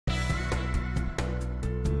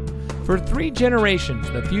For 3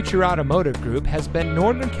 generations, the Future Automotive Group has been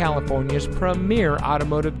Northern California's premier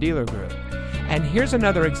automotive dealer group. And here's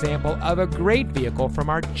another example of a great vehicle from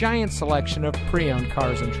our giant selection of pre-owned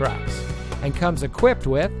cars and trucks. And comes equipped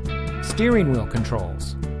with steering wheel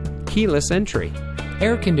controls, keyless entry,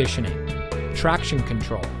 air conditioning, traction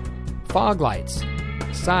control, fog lights,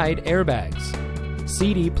 side airbags,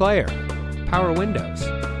 CD player, power windows,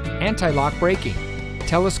 anti-lock braking,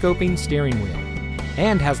 telescoping steering wheel,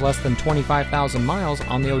 and has less than 25,000 miles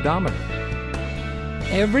on the odometer.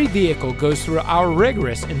 Every vehicle goes through our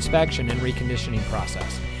rigorous inspection and reconditioning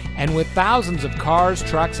process. And with thousands of cars,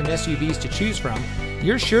 trucks, and SUVs to choose from,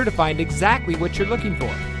 you're sure to find exactly what you're looking for.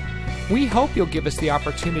 We hope you'll give us the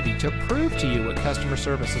opportunity to prove to you what customer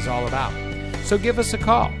service is all about. So give us a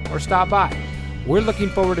call or stop by. We're looking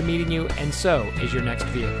forward to meeting you, and so is your next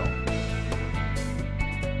vehicle.